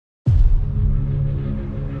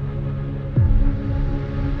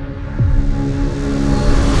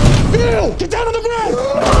Get down on the ground!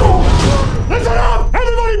 Listen up!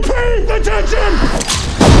 Everybody pay attention!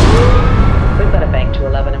 We've got a bank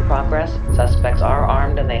 211 in progress. Suspects are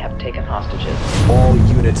armed and they have taken hostages. All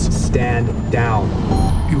units stand down.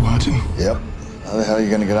 You watching? Yep. How the hell are you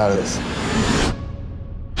gonna get out of this?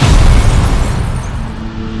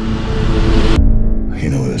 You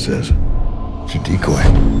know what this is? It's a decoy.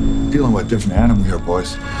 Dealing with a different animal here,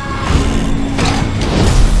 boys.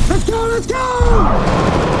 Let's go! Let's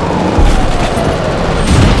go!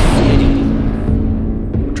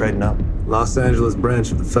 We're trading up. Los Angeles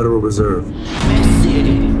branch of the Federal Reserve.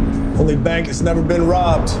 Only bank that's never been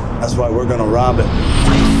robbed. That's why we're gonna rob it.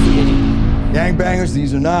 Gangbangers,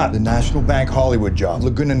 these are not the National Bank Hollywood job.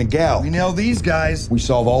 Laguna Niguel. We nail these guys, we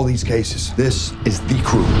solve all these cases. This is the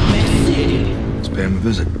crew. Let's pay him a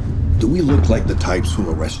visit. Do we look like the types who'll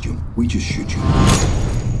arrest you? We just shoot you.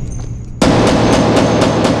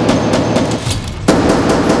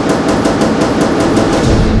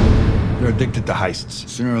 They're addicted to heists.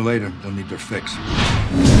 Sooner or later, they'll need their fix.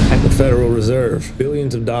 At the Federal Reserve,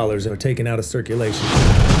 billions of dollars are taken out of circulation.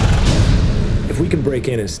 If we can break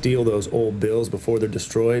in and steal those old bills before they're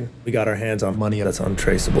destroyed, we got our hands on money that's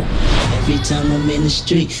untraceable. Every time I'm in the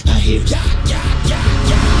street, I hear ya, ya, ya,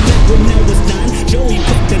 ya. Back when I was 9, Joey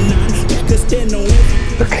packed a 9, packed a 10 on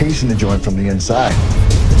it. They're casing the joint from the inside.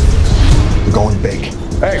 We're going big.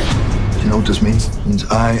 Hey, you know what this means? It means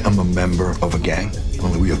I am a member of a gang,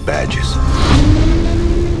 only we have badges.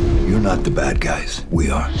 You're not the bad guys. We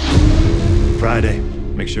are. Friday.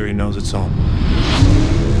 Make sure he knows it's on.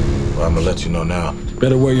 Well, I'm gonna let you know now.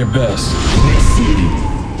 Better wear your best.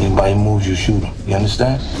 Anybody moves, you shoot him. You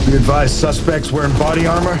understand? We advise suspects wearing body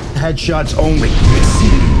armor, headshots only.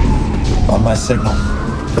 On my signal.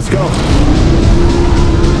 Let's go.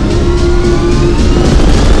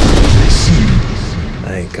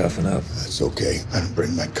 I ain't cuffing up. That's okay. I didn't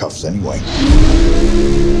bring my cuffs anyway.